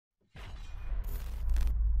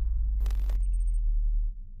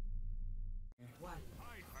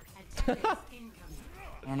I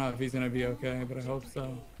don't know if he's gonna be okay, but I hope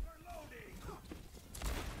so.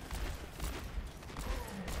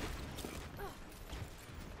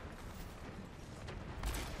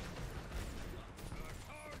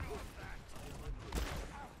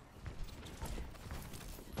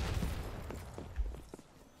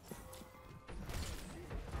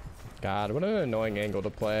 God, what an annoying angle to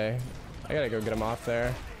play. I gotta go get him off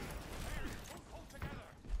there.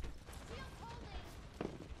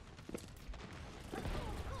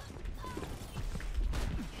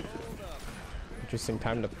 Interesting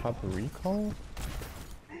time to pump recall.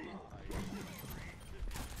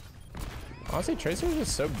 Honestly, Tracer is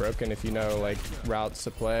just so broken if you know like routes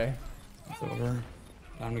to play. It's over.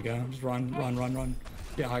 Time to go. Just run, run, run, run.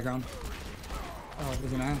 Get high ground. Oh,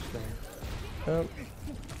 there's an Ashe there. Oh.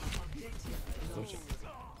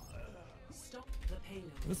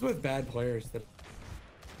 This is with bad players that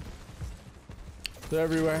They're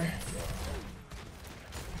everywhere.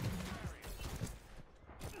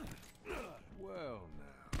 Well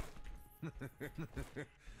now.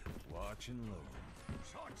 Watch and learn.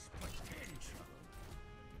 Such potential.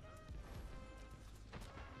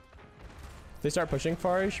 If they start pushing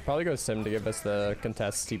far, you should probably go Sim to give us the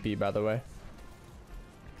contest TP, by the way.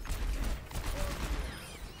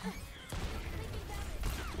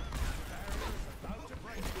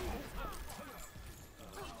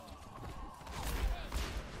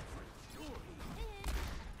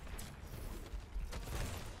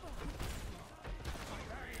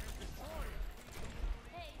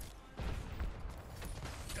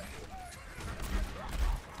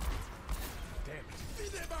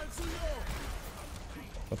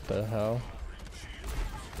 What the hell?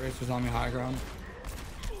 Grace was on me high ground.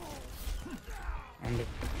 And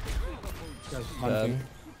just hunting.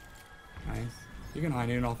 Nice. You can high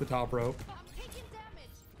noon off the top rope.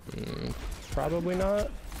 Probably not.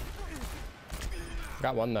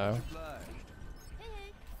 Got one though.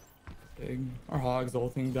 Big. Our hog's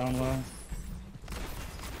ulting down low.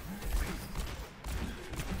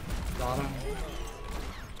 Yada.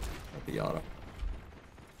 Got the Yada.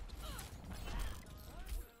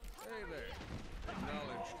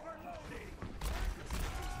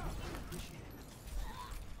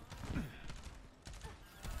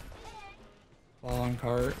 Ball on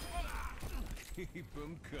cart. Keep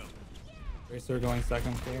 'em coming. Racer going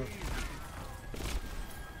second floor.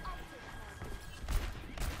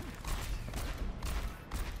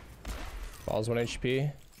 Ball's 1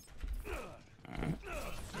 HP.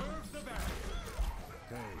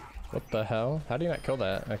 What the hell? How do you not kill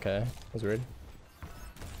that? Okay, that was weird.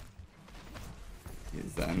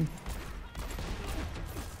 He's Zen.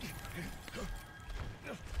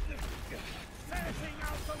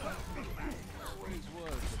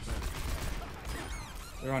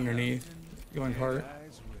 They're underneath. Going cart.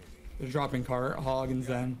 They're dropping cart. Hog and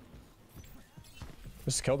Zen.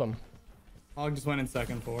 Just kill them. Hog just went in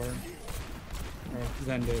second floor. Or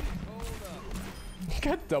Zen did. He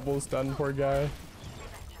got double stunned, poor guy.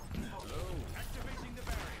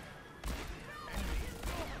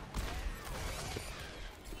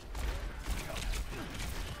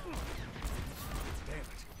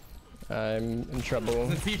 I'm in trouble.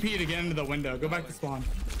 There's a TP to get into the window. Go back to spawn.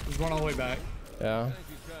 There's one all the way back. Yeah.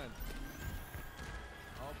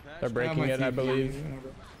 They're breaking it, I believe.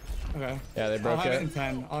 Okay. Yeah, they broke I'll have it it. in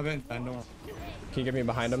 10. I'll have it in 10. Don't worry. Can you get me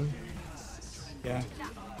behind him? Yeah.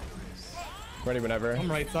 Ready whenever.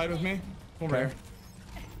 Come right side with me. Come Okay. right.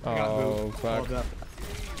 I got Oh, boot. fuck. Hold up.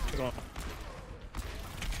 Go on.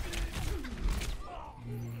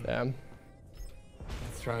 Damn.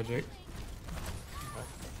 That's tragic.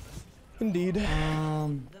 Indeed.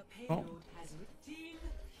 Oh.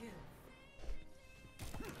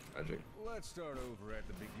 Tragic. Let's start over at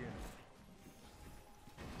the beginning.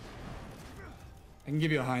 I can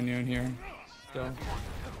give you a high noon here. Still.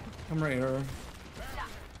 Come right here.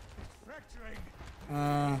 Gotta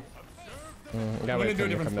I'm wait gonna for do a him to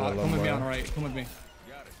different come in a spot. little Come with me more. on the right. Come with me.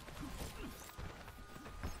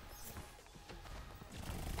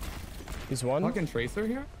 He's one? Fucking Tracer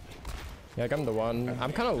here? Yeah, I got him to one.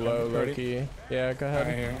 I'm kind of low, low key. Yeah, go ahead.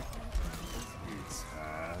 Right here.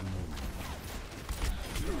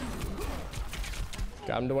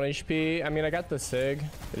 Got him to 1 HP. I mean, I got the Sig.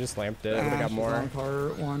 They just lamped it. I got more.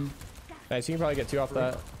 Cart, one. Nice, you can probably get 2 off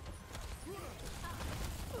that.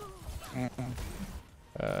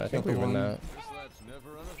 I think we win that.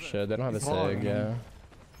 Shit, they don't have a Sig, yeah.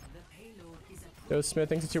 Yo, Smith,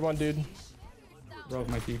 thanks for 2-1, dude. Broke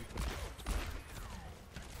my teeth.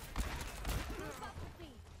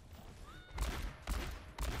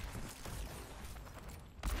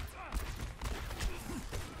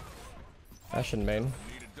 Ashe in main.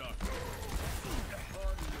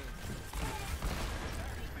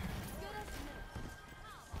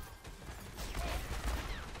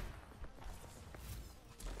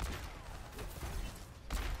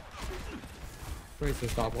 Tracer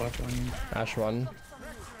stop left on you. Ashe one.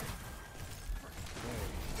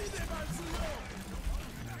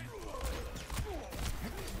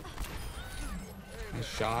 Nice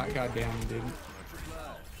shot. Goddamn, dude.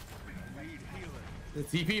 The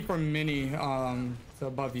TP from Mini, to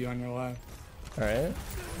above you on your left. All right.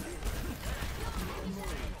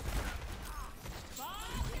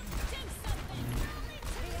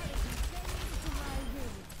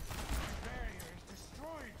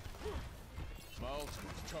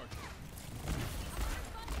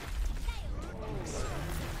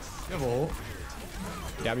 Devil.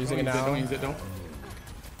 Yeah, I'm using it now. Don't use it, don't.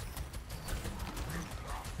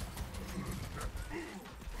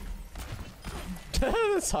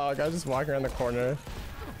 This hog, I was just walking around the corner.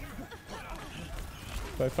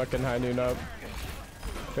 My fucking high noon up.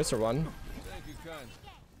 Tracer one.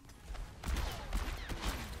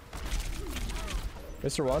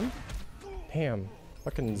 Tracer one? Damn.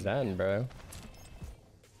 Fucking Zen, bro.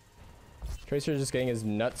 Tracer just getting his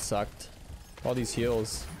nuts sucked. All these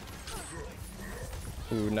heals.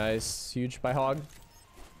 Ooh, nice. Huge by hog.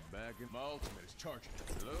 Back in my ultimate is charging.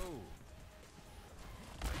 Hello.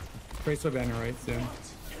 Tracer banner right soon.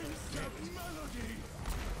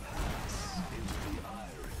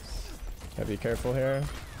 Gotta be careful here.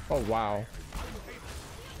 Oh, wow.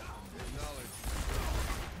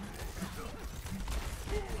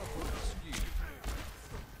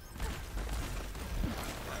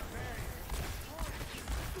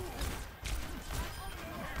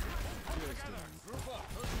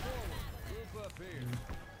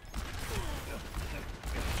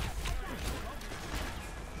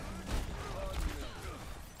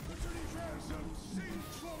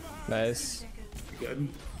 Nice. Good.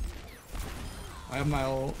 I have my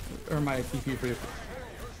ult, or my TP for you.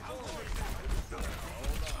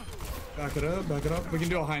 Back it up, back it up. We can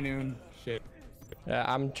do a high noon. Shit. Yeah,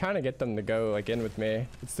 I'm trying to get them to go like in with me.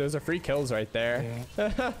 Those are free kills right there.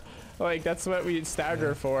 Yeah. Like that's what we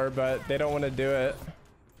stagger for, but they don't want to do it.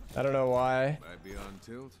 I don't know why. Might be on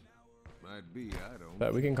tilt. Might be, I don't.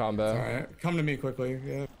 But we can combo. Alright, come to me quickly.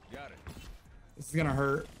 Yeah. Got it. This is gonna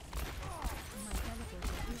hurt.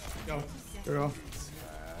 Go. Here we go.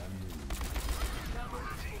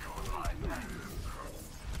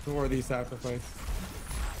 It's a worthy sacrifice.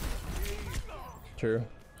 True.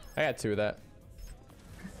 I got two of that.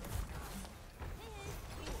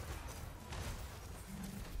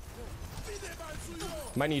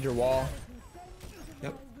 Might need your wall.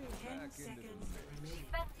 Yep.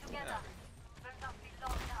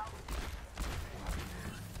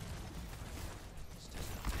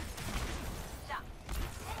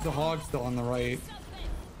 The hog's still on the right.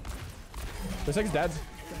 The six dead.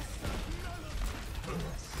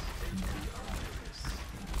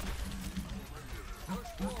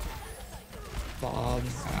 Bob.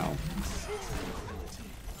 Ow.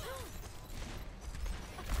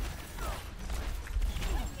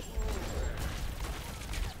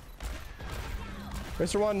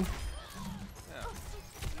 Tracer one.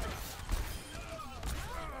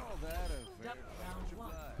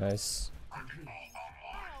 Nice.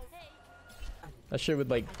 That shit would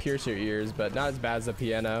like pierce your ears, but not as bad as the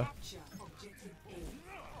piano.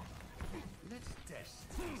 Let's test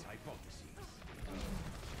these hypotheses.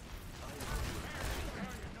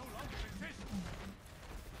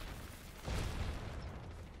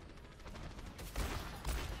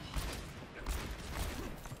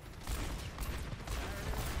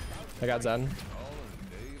 I got Zen.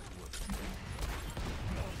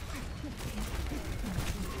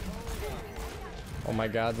 Oh my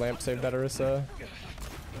god, Lamp saved that Orisa.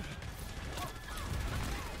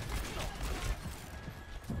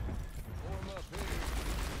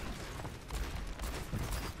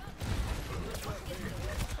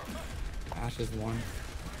 Ashe is one.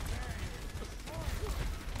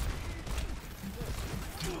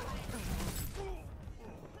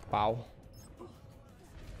 Wow.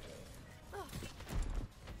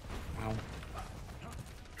 Ow.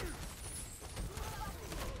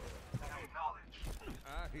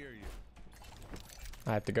 I hear you.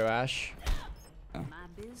 I have to go Ashe. My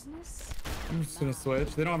business. I'm just gonna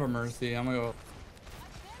switch. They don't have a mercy. I'm gonna go.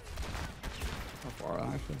 How far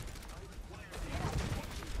actually?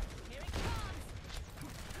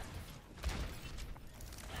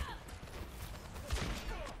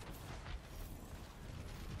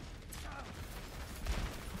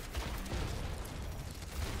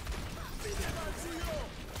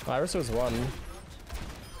 Iris was one.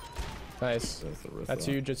 Nice. Orisa. That's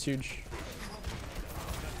huge. It's huge.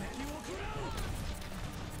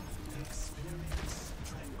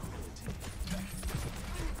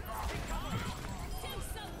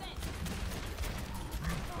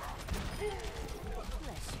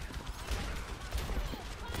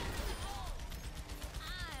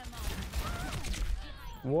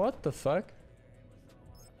 What the fuck?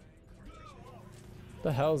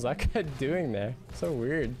 The hell is that guy doing there? So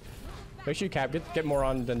weird. Make sure you cap. Get more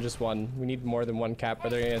on than just one. We need more than one cap, or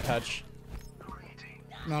they're gonna touch.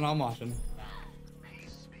 No, I'm watching.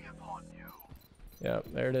 Yeah,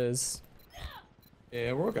 there it is.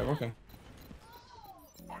 Yeah, we're okay. We're okay.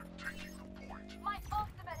 My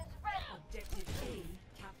ultimate is ready. Objective A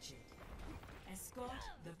captured. Escort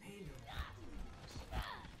the payload.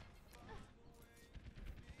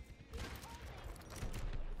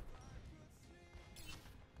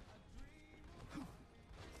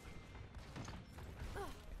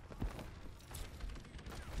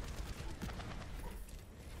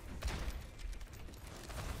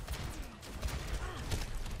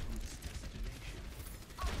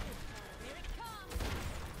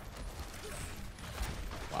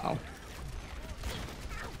 Wow.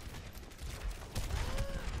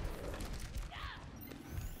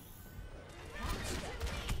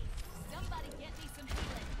 Somebody get me some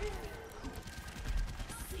healing.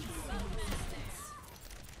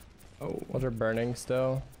 Oh, What are burning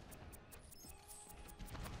still?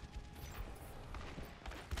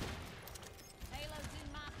 Payload's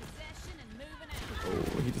in my possession and moving out.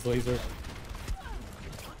 oh, he just laser.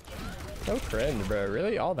 So cringe, bro.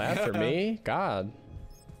 Really? All that for me? God.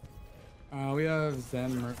 We have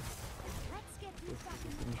Zen. Let's get you back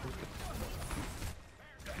in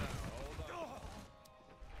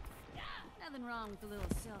Nothing wrong with a little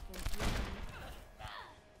self-improvement.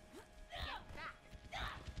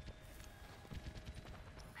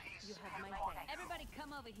 You have my back. Everybody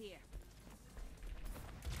come over here.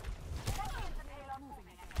 Here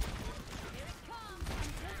it comes. I'm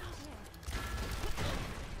taking care.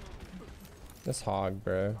 This hog,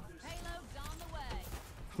 bro. Payload's on the way.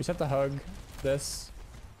 We just have to hug this.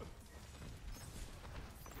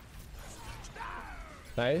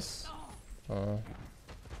 Nice. Oh,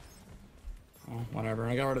 whatever.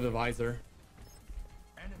 I got rid of the visor.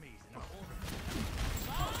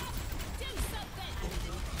 Do something.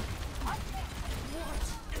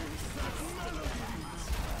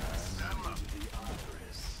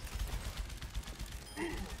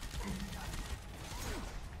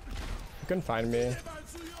 You couldn't find me.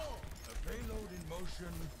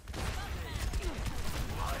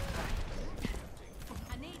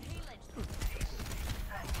 I need healing.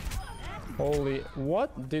 Holy,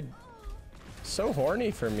 what, dude? So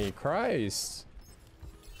horny for me, Christ.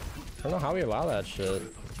 I don't know how we allow that shit.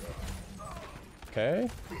 Okay.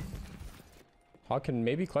 Hawk can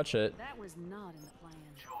maybe clutch it. That was not in the plan.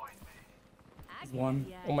 I get One.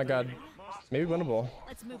 the Oh my idea. god. Maybe winnable.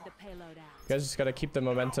 Let's move the payload out. You guys just gotta keep the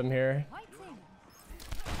momentum here. White team,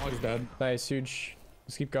 Oh, he's dead. Nice, huge.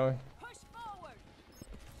 Let's keep going. push forward.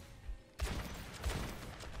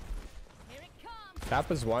 Here it comes.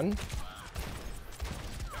 Cap is one.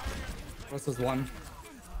 What's this one?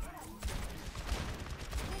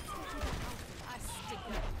 I stick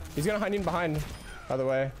up. He's gonna hide in behind, by the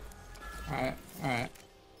way. Alright, alright.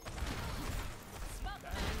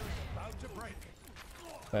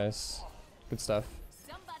 Nice. Good stuff.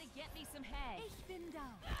 Somebody get me some hay. Ich bin da.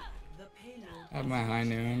 The payload. I have my high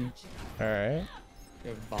noon. Alright. You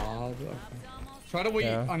have Bob. Okay. Almost. Try to wait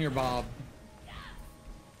Yeah. on your Bob.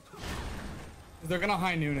 They're gonna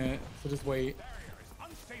high noon it, so just wait.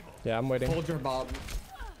 Yeah, I'm waiting. Hold your Bob.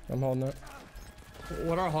 I'm holding it.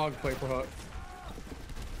 What are hog play for hook?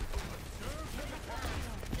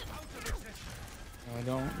 I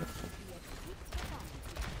don't.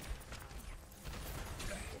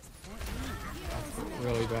 That's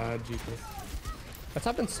really bad, Jesus. That's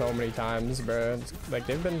happened so many times, bro. It's, like,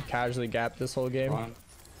 they've been casually gapped this whole game. Run.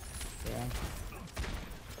 Yeah.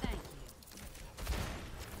 Thank you.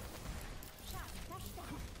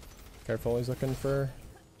 Careful, he's looking for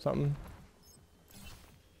something.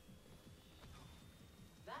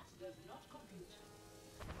 That does not compute.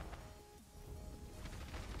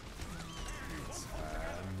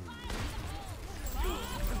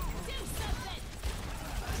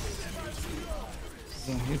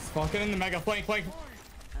 He's fucking in the mega flank.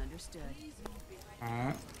 Understood.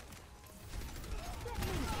 Alright.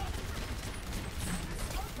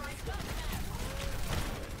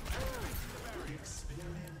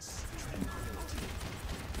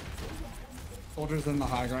 Soldiers in the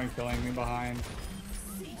high ground killing me behind.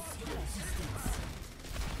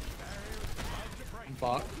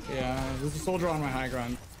 Fuck. Yeah, there's a soldier on my high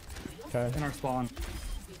ground Okay. in our spawn.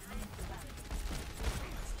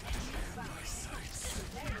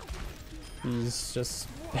 He's just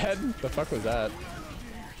dead. The fuck was that?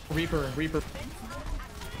 Reaper.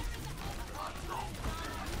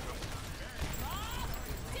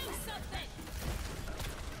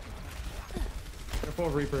 Careful,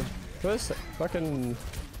 Reaper. This fucking.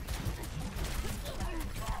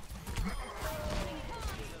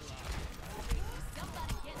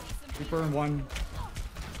 Reaper in one.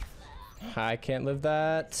 I can't live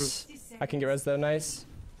that. I can get res though, nice.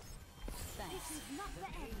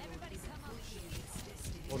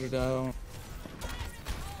 Hold it down.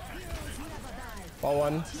 Ball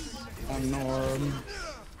one. On Norm.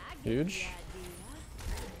 Huge.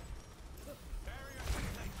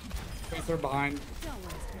 They're behind.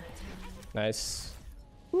 Nice.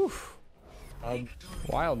 Whew.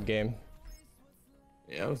 Wild game.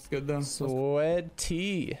 Yeah, it was good though.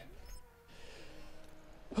 Sweaty.